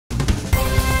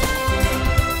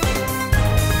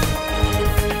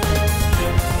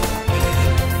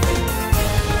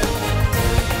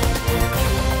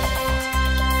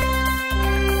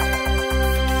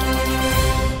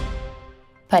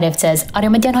Բարև ձեզ,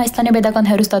 Արեւմտեան Հայաստանի պետական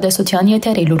հեռուստատեսության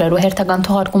եթերի լուրերու հերթական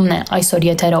թողարկումն է այսօր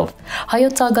եթերով։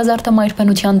 Հայոց Ծաղկազարդը մայր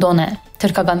բնութեան դոնե,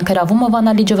 Թրքական գրաւումը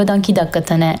Վանայ լիճը վտանգի տակ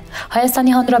կտնե։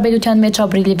 Հայաստանի Հանրապետության մեջ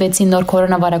ապրիլի 6-ին նոր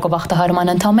կորոնավարակով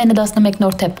ախտահարման ընդամենը 11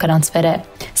 նոր դէպք գրանցուեր է։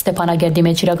 Ստեփանագերդի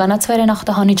մեջ իրականացուեր են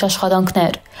ախտահանիչ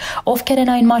աշխատանքներ։ Ովքեր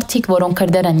են այն մարդիկ, որոնք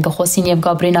քրդերէն, խօսին եւ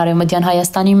կ'ապրինն Արեւմտեան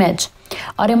Հայաստանի մեջ։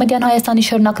 Արեւմտեան Հայաստանի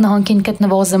Շըրնակ նահանգին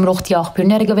գտնվող Զմրուխտեայ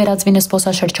Աղբիւրները կվերածվին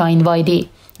զբոսաշրջային վայրի։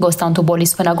 Գոստանտու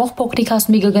բոլիս բնագող փոքրիկ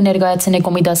հասմիկը կներկայացնե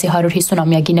Կոմիդասի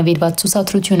 150-ամյակի նվիրված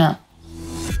ցուցադրությունը։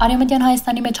 Արեւմտեան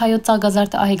Հայաստանի մեջ հայոց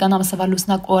Ծաղկազարդը ահեգան ամսվա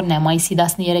լուսնակ օրն է մայիսի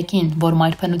 13-ին, որ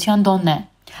մայր բնութեան դոնն է։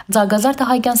 Ծաղկազարդը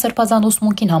հայկյան սրբազան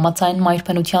ուսմունքին համաձայն մայր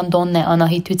բնութեան դոնն է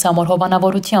անահիտ ցույցամոր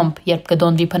հովանավորությամբ, երբ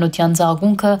կդոնվի բնութեան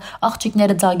ծաղկունքը,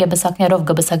 աղջիկները ծաղկեբսակներով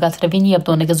կբսակաթրվին եւ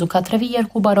տոնը կզուգաթրվի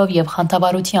երկու բարով եւ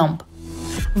խանդավառությամբ։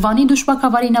 Վանի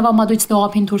դուշպակավարի նավամատույց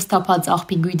լողափին դուրս թափած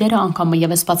աղբի գույդերը անգամ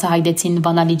եւս բացահայտեցին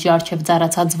Վանայ լիճի առջև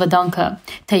ծառացած վտանգը,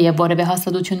 թեև որևէ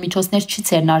հաստատություն միջոցներ չի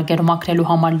ցերնարգեր մաքրելու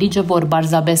համար լիճը, որ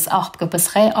բարձաբես աղբ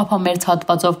կպսխե, ապա մերձ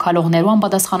հատվածով քալողներու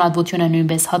անպատասխանատվությունը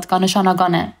նույնպես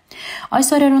հատկանշանական է։ Այս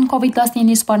օրերուն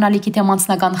COVID-19-ի սպառնալիքի թեմ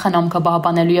անձնական խնամքը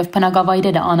պահպանելու եւ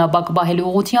բնակավայրերը անաբակ պահելու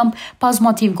ուղղությամբ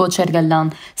բազմաթիվ գոչեր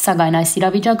կլան, սակայն այս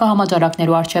իրավիճակը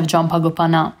համաճարակներու առջև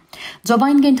ջամփագպանա։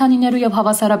 Ձովային կենդանիներու եւ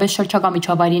հավասարապես շրջակա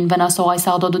միջավայրին վնասող այս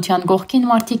աղտոտության գողքին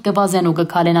մարդիկ կվազեն ու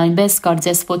կքալեն այնպես,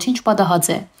 կարծես ոչինչ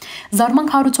պատահած է։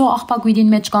 Զարմանք հարուցող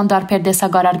աղբագույդին մեջ կան տարբեր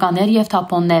տեսակարարկաներ եւ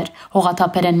թափոններ,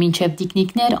 հողաթափեր են մինչեւ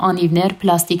տիկնիկներ, անիվներ,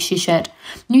 պլաստիկ շիշեր։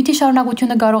 Նյութի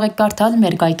շարունակությունը կարող եք կարդալ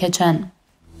մեր գայքեչեն։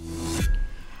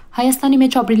 Հայաստանի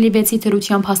մեջ ապրիլի 6-ի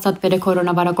դրությամբ հաստատվել է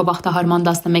կորոնավարակով ախտահարման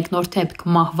 11 նոր դեպք,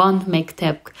 մահվան 1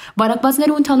 դեպք։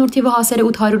 Վարակվածներու ընդհանուր թիվը հասել է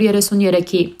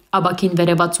 833-ի, աբաքին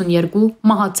վեր է 62,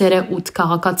 մահացել է 8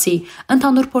 քաղաքացի,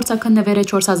 ընդհանուր փորձաքննվեր է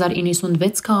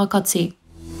 4096 քաղաքացի։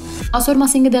 Այսօր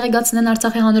մասին կդեղեկացնեն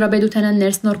Արցախի հանրապետության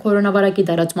ներս նոր կորոնավարակի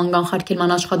տարածման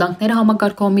կանխարգելման աշխատանքները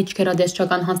համակարգող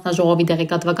միջկերադեսչական հանձնաժողովի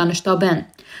տեղեկատվական շտաբեն։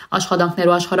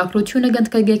 Աշխատանքներու աշխարհագրությունը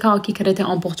կընդգրկի քաղաքի գրեթե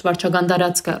ամբողջ վարչական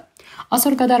տարածքը։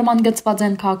 Այսօր կատարման գծված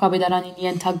են քաղաքապետարանին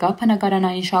ենթակա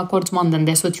բնակարանային շահագործման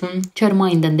տնտեսություն,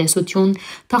 ջերմային տնտեսություն,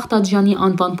 Թախտաջյանի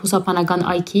անվան բուսաբանական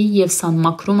այգի եւ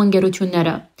Սանմակրում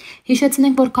ընկերությունները։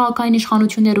 Հիշեցնենք, որ քաղաքային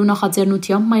իշխանություններու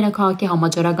նախաձեռնությամբ մայրաքաղաքի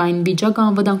համաճարակային վիճակը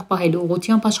անվտանգ պահելու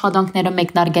ուղղությամբ աշխատանքները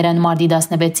մեկնարկել են մարտի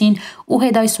 16-ին ու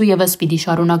հետ այսու եւս պիտի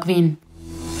շարունակվին։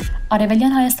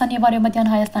 Արևելյան Հայաստանի եւ Արեւմտեան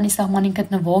Հայաստանի սահմանին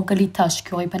գտնվող Գլիթաշ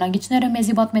գյուղի բնակիչները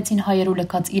մեզի պատմեցին հայերու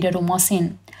լքած իրերու մասին։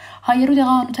 Հայերու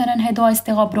տեղահանութեն են հետո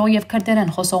այստեղ ապրող եւ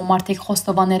քրդերեն խոսող մարդիկ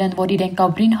խոստովաներ են, որ իրենք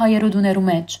ապրին հայերու դուներու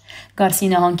մեջ։ Գարսի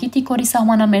նահանգի Տիկորի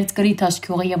սահմանամերձ Գլիթաշ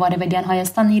գյուղի եւ Արևելյան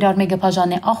Հայաստանի իրար մեկը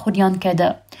բաժան է Ախուրյան քեդը։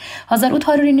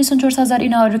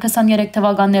 1894-1923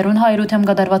 թվականներուն հայերու թեմ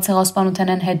կատարված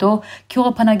ցեղասպանութենեն հետո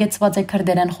գյուղը բնակեցված է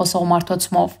քրդերեն խոսող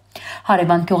մարդոցմով։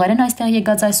 Հարևան գյուղերեն այստեղ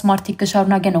եկած այս մարդիկ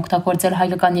կշարունակեն օգտագործել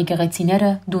հայկական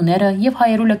եկեղեցիները, դուները եւ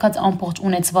հայերու լքած ամբողջ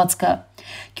ունեցվածքը։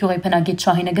 Գյուղի բնակիչ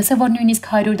Շահինը գսե, որ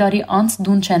նույնիսկ 100 տարի անց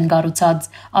դուն չեն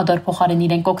գառուցած, ադոր փոխարեն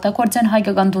իրենք օգտագործեն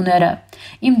հայկական դուները։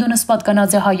 Իմ դունս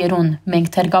պատկանած է հայերուն,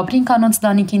 մենք թեր կ'ապրինք անոնց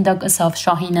դանիքին դակ ըսավ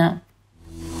Շահինը։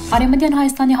 Արեւմտեան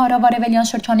Հայաստանի հարավարևելյան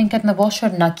շրջանին գտնվող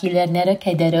Շըրնակի լեռները,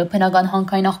 քեդերը, բնական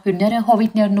հանքային աղբյուրները,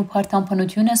 հովիտներն ու փարթամ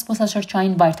բնությունը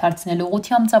զբոսաշրջային վայր դարձնելու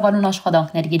ուղղությամբ ծավալուն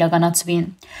աշխատանքներ կիրականացվին։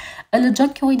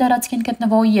 Ըլջակ գյուղի տարածքին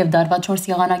գտնվող եւ դարվա 4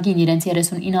 եղանակին իրենց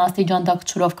 39 աստիճան տակ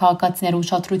ճուրով քաղաքացիների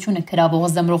ուշադրությունը գրավող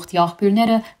Զմրուխտեայ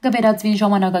Աղբիւրները կվերածվին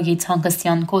ժամանակակից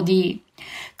հանգստյան կոդի։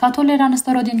 Կաթոլերան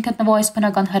ստորոդին գտնվող այս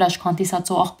բնական հրաշք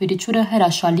հանդիսացող աղբյուրի ջուրը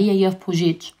հրաշալի է եւ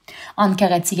բուժիչ։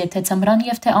 Անկեղեցիկ է թե ցմրան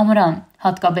եւ թե ամռան,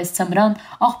 հատկապես ցմրան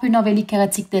աղբյուրն ավելի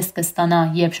գեղեցիկ տեսք կստանա,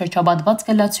 երբ շրջապատված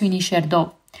կլացույնի շերտով։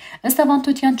 Ըստ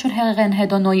ավանդության չրհեղեն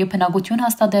հետոնոյի բնակություն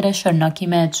հաստատել է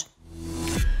Շըրնակի մեջ։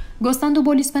 Գոստանդու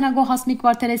բոլիս բնագող Հասմիկ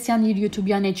Վարդերեսյան իր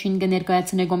YouTube-յան էջին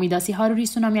կներկայացնե Կոմիդասի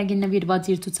 150-ամյակին նվիրված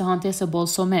իր ցուցահանդեսը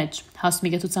Բոլսո մեջ։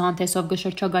 Հասմիկը ցուցահանդեսով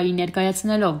կշրջագայի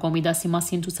ներկայացնելով Կոմիդասի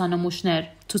մասին ցուցանմուշներ։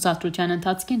 Ցուցադրության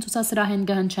ընթացքին ցուցասրահեն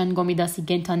կհնչեն Կոմիդասի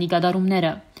կենթանի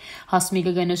կատարումները։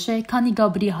 Հասմիկը կնշե, քանի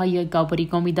գաբրի հայը գաբրի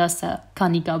Կոմիդասը,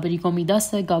 քանի գաբրի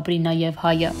Կոմիդասը գաբրի նաև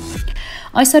հայը։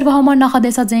 Այսօրվա համար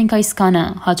նախադեսած ենք այսքանը,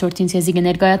 հաջորդին ցեզի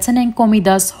կներկայացնենք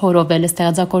Կոմիդաս հորովել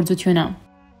ստեղծագործությունը։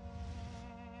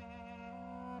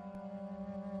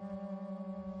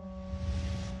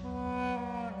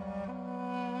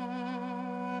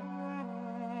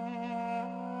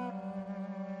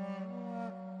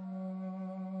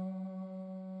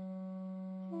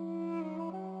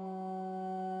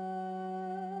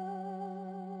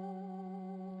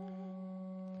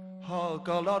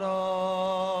 Հակալարա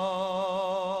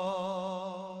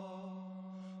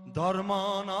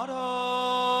դարմանարա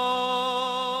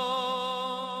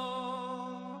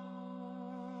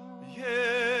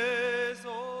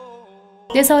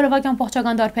Տեսահարովակյան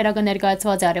փոխչական դարբերակը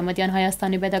ներկայացված է Արեւմտեան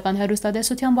Հայաստանի պետական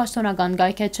հեռուստատեսության պաշտոնական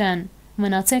գայքեչեն։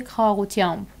 Մնացեք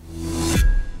խաղաղությամբ։